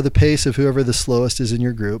going to go the pace of whoever the slowest is in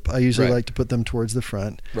your group. I usually Right. like to put them towards the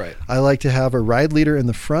front. Right. I like to have a ride leader in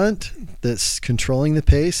the front that's controlling the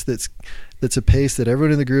pace. That's a pace that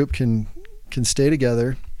everyone in the group can stay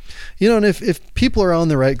together. And if people are on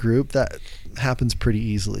the right group, that happens pretty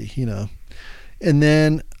easily. And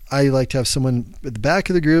then I like to have someone at the back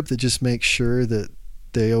of the group that just makes sure that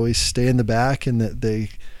they always stay in the back and that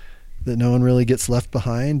no one really gets left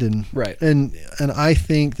behind. And Right. And I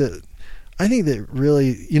think that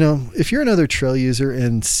really, if you're another trail user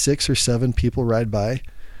and 6 or 7 people ride by,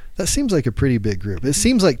 that seems like a pretty big group. It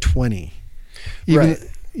seems like 20,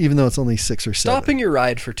 even though it's only 6 or 7. Stopping your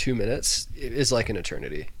ride for 2 minutes is like an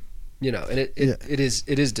eternity, and it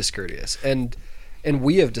is discourteous. And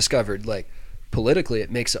we have discovered, like, politically, it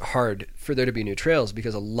makes it hard for there to be new trails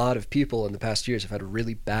because a lot of people in the past years have had a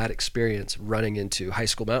really bad experience running into high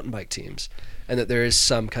school mountain bike teams, and that there is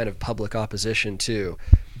some kind of public opposition to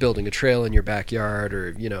building a trail in your backyard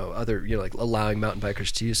or, other, like allowing mountain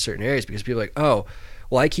bikers to use certain areas because people are like, oh,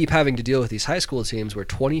 well, I keep having to deal with these high school teams where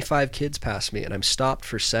 25 kids pass me and I'm stopped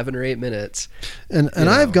for 7 or 8 minutes. And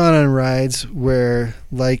I've gone on rides where,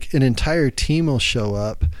 like, an entire team will show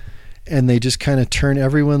up and they just kind of turn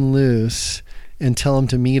everyone loose and tell them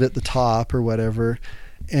to meet at the top or whatever.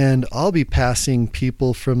 And I'll be passing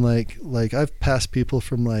people from like I've passed people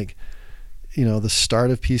from the start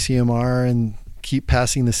of PCMR and keep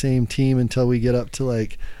passing the same team until we get up to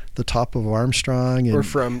like the top of Armstrong, or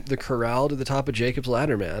from the corral to the top of Jacob's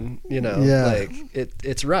Ladder, man. Like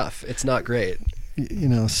it's rough. It's not great.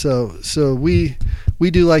 So we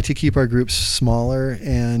do like to keep our groups smaller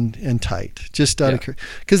and tight, just out of,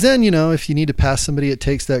 because then if you need to pass somebody, it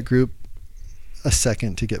takes that group a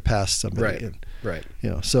second to get past somebody. Right.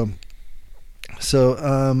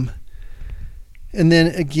 And then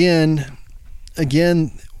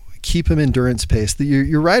again, keep them endurance pace.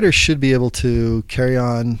 Your rider should be able to carry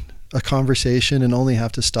on a conversation and only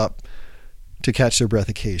have to stop to catch their breath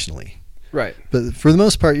occasionally. Right. But for the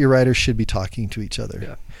most part, your riders should be talking to each other.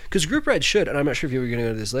 Yeah. Because group rides should, and I'm not sure if you were going to go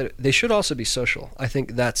into this later, they should also be social. I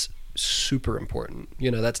think that's super important.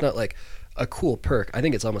 That's not like a cool perk. I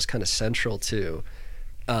think it's almost kind of central to,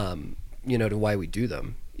 to why we do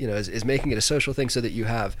them, is making it a social thing so that you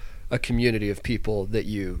have a community of people that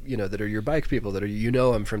that are your bike people, that are,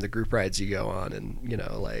 them from the group rides you go on. And,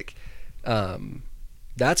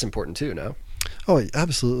 that's important too, no? Oh,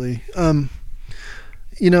 absolutely.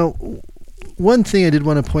 One thing I did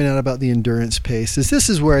want to point out about the endurance pace is this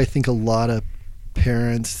is where I think a lot of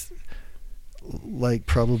parents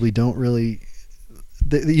probably don't really,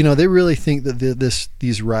 they really think that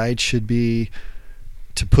these rides should be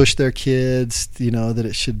to push their kids, that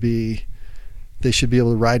it should be, they should be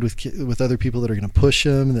able to ride with other people that are going to push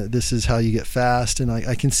them, that this is how you get fast. And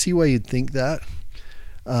I can see why you'd think that.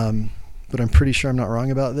 But I'm pretty sure I'm not wrong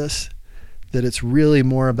about this, that it's really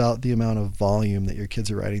more about the amount of volume that your kids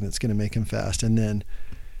are riding that's going to make them fast. And then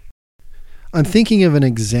I'm thinking of an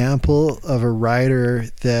example of a rider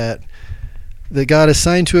that got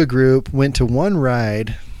assigned to a group, went to one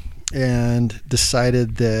ride, and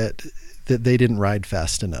decided that they didn't ride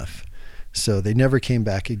fast enough. So they never came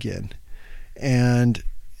back again. And,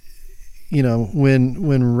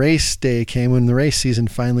 when race day came, when the race season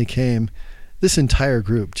finally came, this entire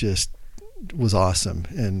group just was awesome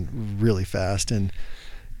and really fast. And,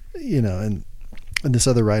 and this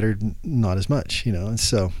other rider, not as much, And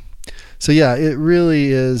so yeah, it really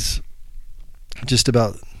is just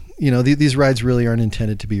about, these rides really aren't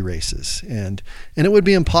intended to be races, and it would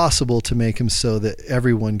be impossible to make them so that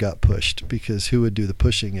everyone got pushed, because who would do the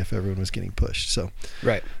pushing if everyone was getting pushed? So,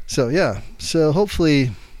 right. So yeah. So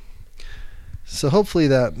hopefully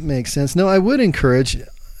that makes sense. No, I would encourage,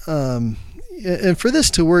 and for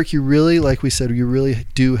this to work, you really, like we said, you really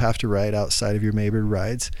do have to ride outside of your Maybird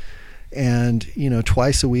rides. And,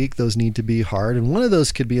 twice a week, those need to be hard. And one of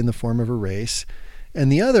those could be in the form of a race.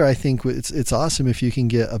 And the other, I think it's awesome if you can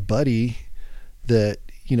get a buddy that,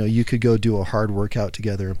 you could go do a hard workout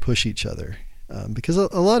together and push each other. Because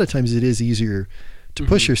a lot of times it is easier to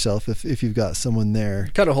push yourself if you've got someone there.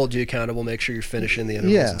 Kind of hold you accountable, make sure you're finishing the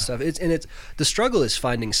intervals and stuff. It's the struggle is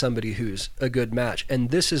finding somebody who's a good match.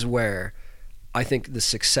 And this is where I think the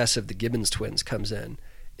success of the Gibbons twins comes in,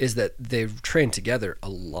 is that they've trained together a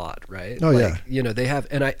lot, right? Oh, yeah. They have,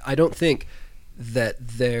 and I don't think that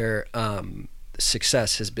their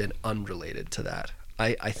success has been unrelated to that.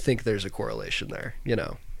 I think there's a correlation there,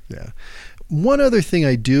 Yeah. One other thing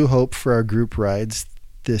I do hope for our group rides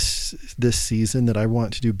this season that I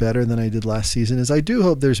want to do better than I did last season is I do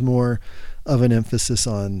hope there's more of an emphasis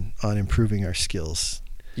on improving our skills.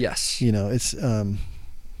 Yes. It's,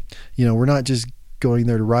 we're not just going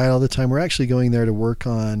there to ride all the time. We're actually going there to work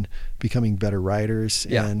on becoming better riders,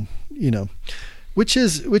 Yeah. and which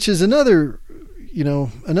is another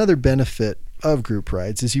benefit of group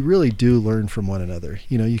rides is you really do learn from one another.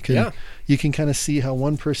 You can kind of see how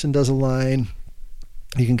one person does a line.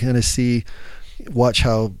 You can kind of watch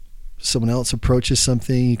how someone else approaches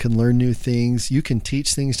something. You can learn new things. You can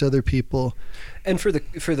teach things to other people. And for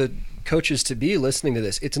the coaches to be listening to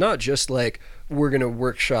this, it's not just like we're going to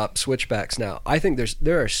workshop switchbacks now. I think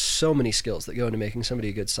there are so many skills that go into making somebody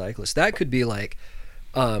a good cyclist. That could be like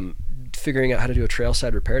figuring out how to do a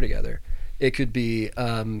trailside repair together. It could be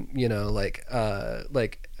really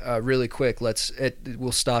quick.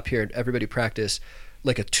 We'll stop here and everybody practice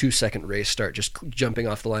like a 2-second race start, just jumping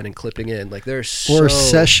off the line and clipping in. Like there's or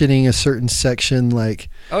sessioning a certain section. Like,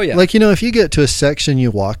 oh yeah, like if you get to a section, you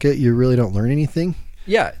walk it, you really don't learn anything.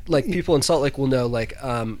 Yeah, like people in Salt Lake will know, like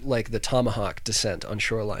the Tomahawk descent on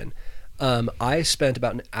Shoreline. I spent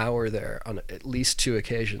about an hour there on at least 2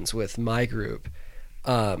 occasions with my group.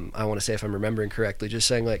 I want to say, if I'm remembering correctly, just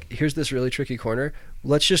saying like, here's this really tricky corner.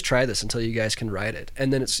 Let's just try this until you guys can ride it.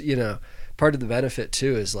 And then it's, part of the benefit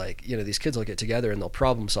too is like, these kids will get together and they'll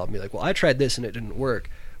problem solve and be like, well, I tried this and it didn't work.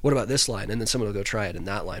 What about this line? And then someone will go try it and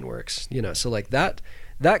that line works. So like that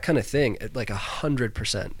kind of thing, like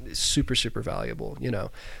 100% is super, super valuable,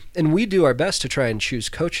 and we do our best to try and choose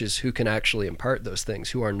coaches who can actually impart those things,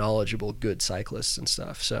 who are knowledgeable, good cyclists and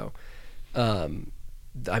stuff. So,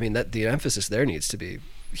 that the emphasis there needs to be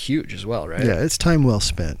huge as well, right? Yeah, it's time well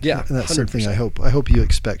spent. Yeah, and that's 100%. Something I hope you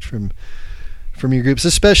expect from your groups,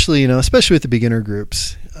 especially with the beginner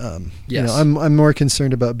groups. Yes. I'm more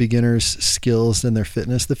concerned about beginners' skills than their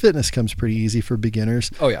fitness. The fitness comes pretty easy for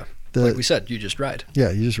beginners. Oh yeah, like we said, you just ride.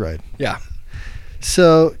 Yeah, you just ride. Yeah.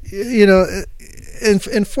 So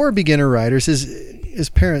and for beginner riders, as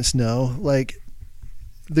parents know, like,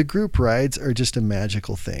 the group rides are just a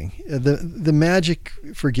magical thing. The magic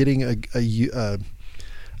for getting a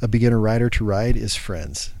beginner rider to ride is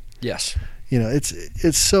friends. Yes.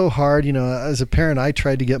 It's so hard. As a parent, I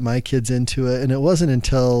tried to get my kids into it, and it wasn't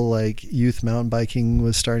until like youth mountain biking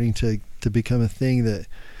was starting to become a thing that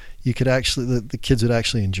you could actually, the kids would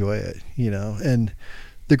actually enjoy it. And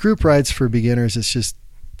the group rides for beginners, it's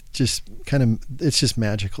just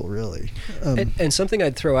magical, really. And something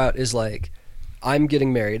I'd throw out is like, I'm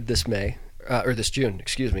getting married this May, or this June,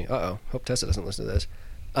 excuse me. Hope Tessa doesn't listen to this.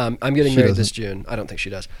 I'm getting married this June. I don't think she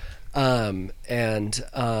does.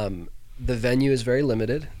 The venue is very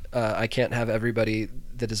limited. I can't have everybody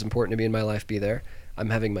that is important to me in my life be there. I'm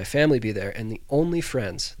having my family be there, and the only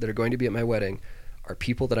friends that are going to be at my wedding are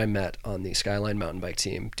people that I met on the Skyline mountain bike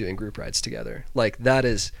team doing group rides together. Like, that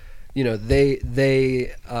is,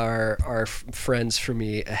 they are friends for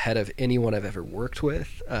me ahead of anyone I've ever worked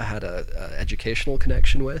with, had a educational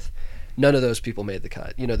connection with. None of those people made the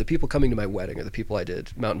cut. The people coming to my wedding are the people I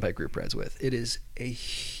did mountain bike group rides with. It is a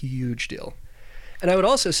huge deal. And I would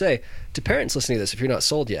also say to parents listening to this, if you're not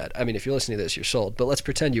sold yet, if you're listening to this, you're sold, but let's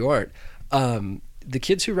pretend you aren't. The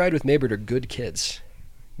kids who ride with Maybert are good kids.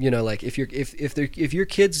 Like if your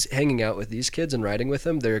kid's hanging out with these kids and riding with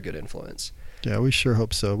them, they're a good influence. Yeah, we sure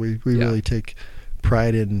hope so. We really take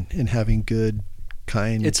pride in having good,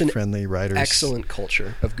 kind, friendly riders. Excellent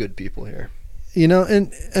culture of good people here.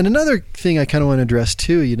 And another thing I kind of want to address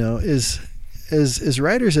too, is as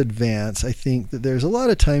riders advance, I think that there's a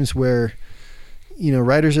lot of times where,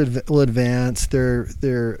 riders will advance.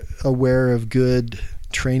 They're aware of good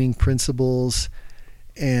training principles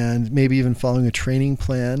and maybe even following a training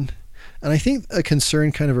plan. And I think a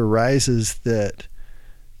concern kind of arises that,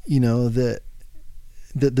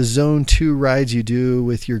 that the zone 2 rides you do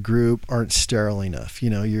with your group aren't sterile enough.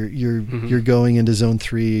 You're going into zone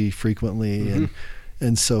 3 frequently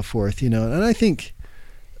and so forth, and I think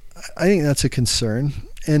that's a concern.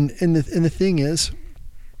 And the thing is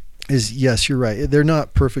yes, you're right. They're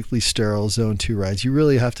not perfectly sterile zone 2 rides. You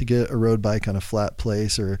really have to get a road bike on a flat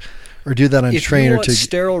place or do that on a trainer. If you want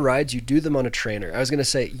sterile rides, you do them on a trainer. I was going to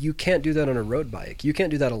say, you can't do that on a road bike. You can't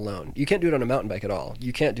do that alone. You can't do it on a mountain bike at all.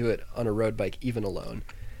 You can't do it on a road bike even alone.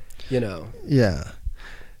 Yeah.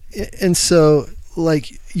 And so,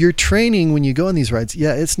 like, your training when you go on these rides,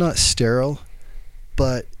 yeah, it's not sterile,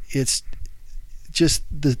 but it's just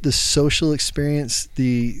the social experience,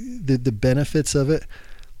 the benefits of it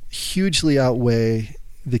hugely outweigh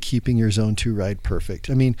the keeping your zone 2 ride perfect.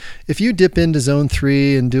 If you dip into zone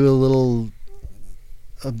 3 and do a little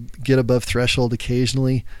get above threshold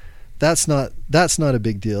occasionally, that's not a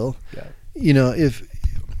big deal. Yeah.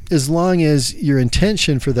 As long as your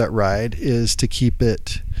intention for that ride is to keep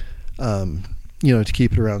it to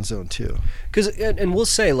keep it around zone 2. Because, and we'll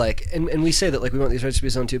say like, and we say that like we want these rides to be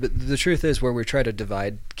zone 2, but the truth is where we try to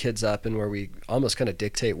divide kids up and where we almost kind of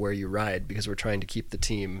dictate where you ride because we're trying to keep the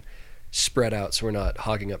team spread out so we're not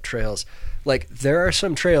hogging up trails. Like there are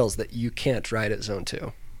some trails that you can't ride at zone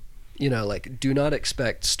 2. Like do not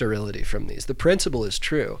expect sterility from these. The principle is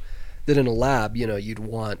true that in a lab, you'd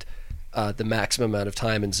want the maximum amount of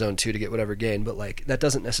time in zone 2 to get whatever gain, but like that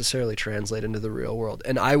doesn't necessarily translate into the real world.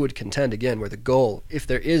 And I would contend again where the goal, if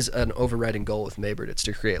there is an overriding goal with Maybird, it's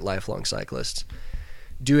to create lifelong cyclists.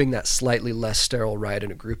 Doing that slightly less sterile ride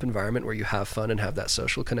in a group environment where you have fun and have that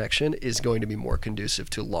social connection is going to be more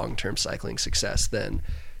conducive to long-term cycling success than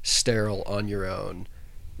sterile on your own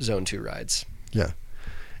zone 2 rides. Yeah.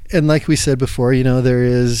 And like we said before,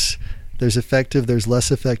 there's effective, there's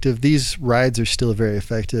less effective. These rides are still very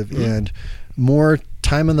effective, and more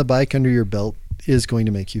time on the bike under your belt is going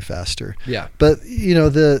to make you faster. Yeah. But,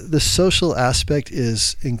 the social aspect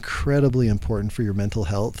is incredibly important for your mental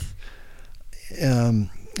health. And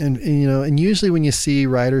usually when you see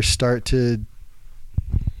riders start to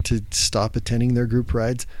stop attending their group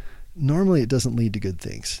rides, normally it doesn't lead to good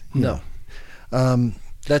things. No.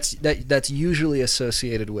 That's usually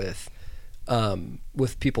associated with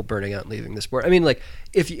people burning out and leaving the sport. I mean, like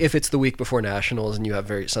if it's the week before nationals and you have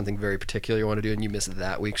something very particular you want to do and you miss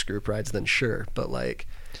that week's group rides, then sure. But like,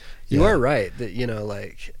 you are right that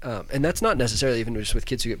and that's not necessarily even just with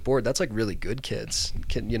kids who get bored. That's like really good kids.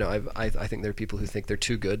 I think there are people who think they're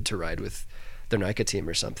too good to ride with their NICA team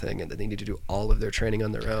or something, and that they need to do all of their training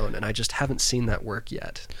on their own. And I just haven't seen that work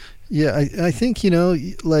yet. Yeah, I think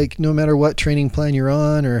like no matter what training plan you're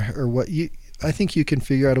on or what I think you can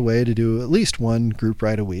figure out a way to do at least one group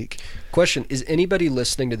ride a week. Question, is anybody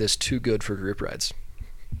listening to this too good for group rides?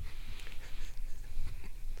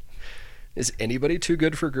 Is anybody too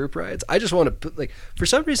good for group rides? I just want to put, like, for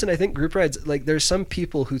some reason I think group rides, like there's some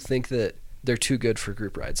people who think that they're too good for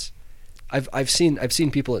group rides. I've seen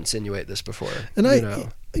people insinuate this before. And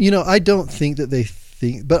I don't think that they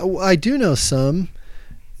think, but I do know some,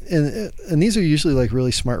 and these are usually like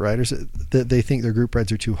really smart riders that they think their group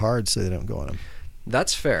rides are too hard, so they don't go on them.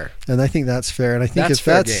 That's fair. And I think that's fair. And I think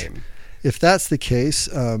if that's the case,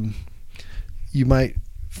 you might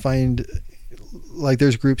find like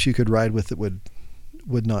there's groups you could ride with that would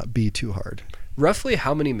not be too hard. Roughly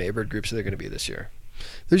how many Maybird groups are there going to be this year?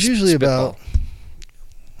 There's usually about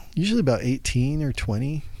 18 or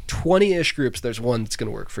 20. 20-ish groups, there's one that's going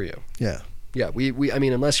to work for you. Yeah. Yeah, I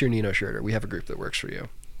mean, unless you're Nino Schurter, we have a group that works for you.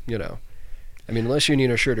 I mean, unless you're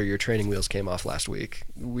Nino Schurter, your training wheels came off last week.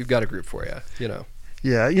 We've got a group for you,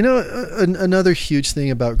 Yeah, another huge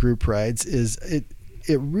thing about group rides is it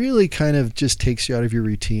really kind of just takes you out of your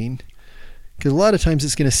routine. Because a lot of times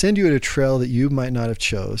it's going to send you at a trail that you might not have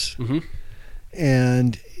chose. Mm-hmm.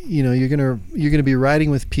 And you're gonna be riding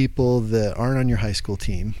with people that aren't on your high school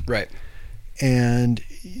team, right? And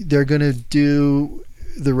they're gonna do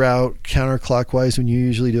the route counterclockwise when you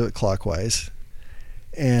usually do it clockwise,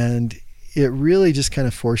 and it really just kind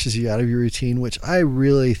of forces you out of your routine, which I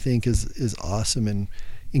really think is awesome in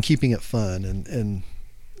keeping it fun and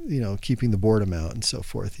keeping the boredom out and so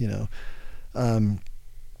forth. And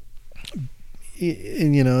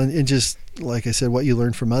just like I said, what you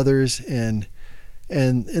learn from others and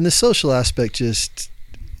the social aspect just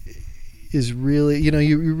is really,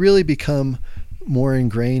 you really become more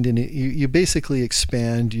ingrained in it. You basically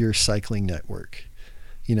expand your cycling network,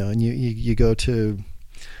 and you go to,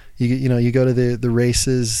 you go to the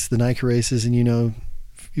races, the NICA races, and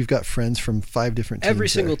you've got friends from 5 different teams. Every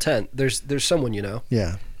single tent, there's someone,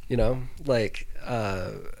 Yeah.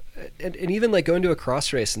 And even like going to a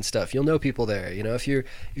cross race and stuff, you'll know people there. If you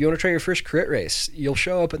want to try your first crit race, you'll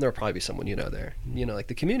show up and there'll probably be someone there. Like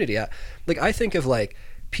the community. Like I think of like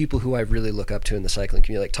people who I really look up to in the cycling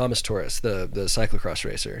community, like Thomas Torres, the cyclocross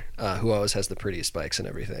racer, who always has the prettiest bikes and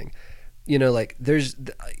everything. Like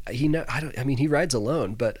he rides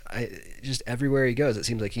alone, but just everywhere he goes, it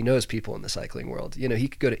seems like he knows people in the cycling world. He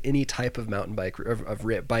could go to any type of mountain bike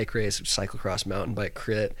of bike race, cyclocross, mountain bike,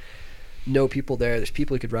 crit. Know people there. There's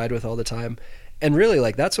people he could ride with all the time. And really,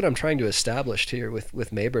 like, that's what I'm trying to establish here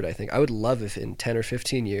with Maybird, I think. I would love if in 10 or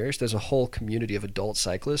 15 years, there's a whole community of adult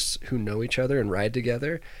cyclists who know each other and ride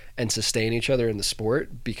together and sustain each other in the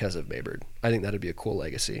sport because of Maybird. I think that'd be a cool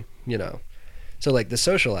legacy, So, like, the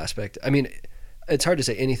social aspect, I mean, it's hard to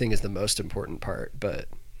say anything is the most important part, but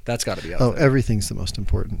that's got to be out there. Everything's the most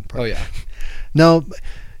important part. Oh, yeah. No,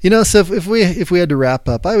 so if we had to wrap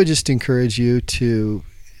up, I would just encourage you to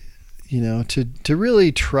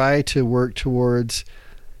really try to work towards,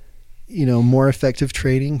 more effective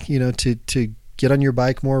training, to get on your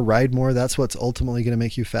bike more, ride more. That's what's ultimately going to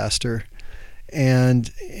make you faster.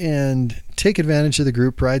 and take advantage of the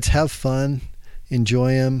group rides. Have fun,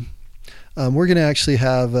 enjoy them. We're going to actually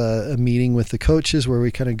have a meeting with the coaches where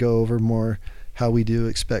we kind of go over more how we do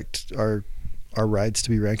expect our rides to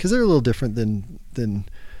be ran, because they're a little different than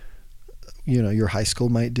your high school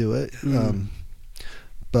might do it.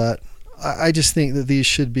 But I just think that these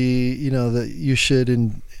should be, that you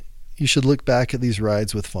should look back at these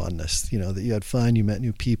rides with fondness. That you had fun, you met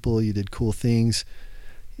new people, you did cool things,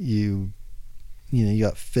 you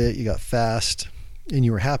got fit, you got fast, and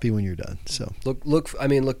you were happy when you're done. So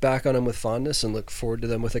look back on them with fondness and look forward to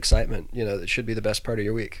them with excitement. That should be the best part of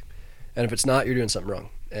your week. And if it's not, you're doing something wrong,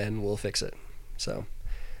 and we'll fix it. So,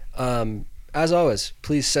 as always,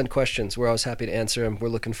 please send questions. We're always happy to answer them. We're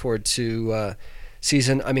looking forward to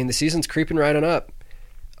season. The season's creeping right on up.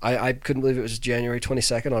 I couldn't believe it was January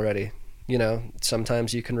 22nd already.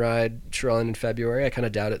 Sometimes you can ride Trelawny in February. I kind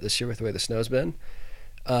of doubt it this year with the way the snow's been.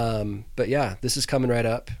 But yeah, this is coming right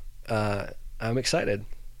up. I'm excited.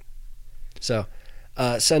 So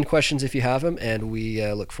send questions if you have them, and we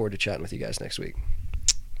look forward to chatting with you guys next week.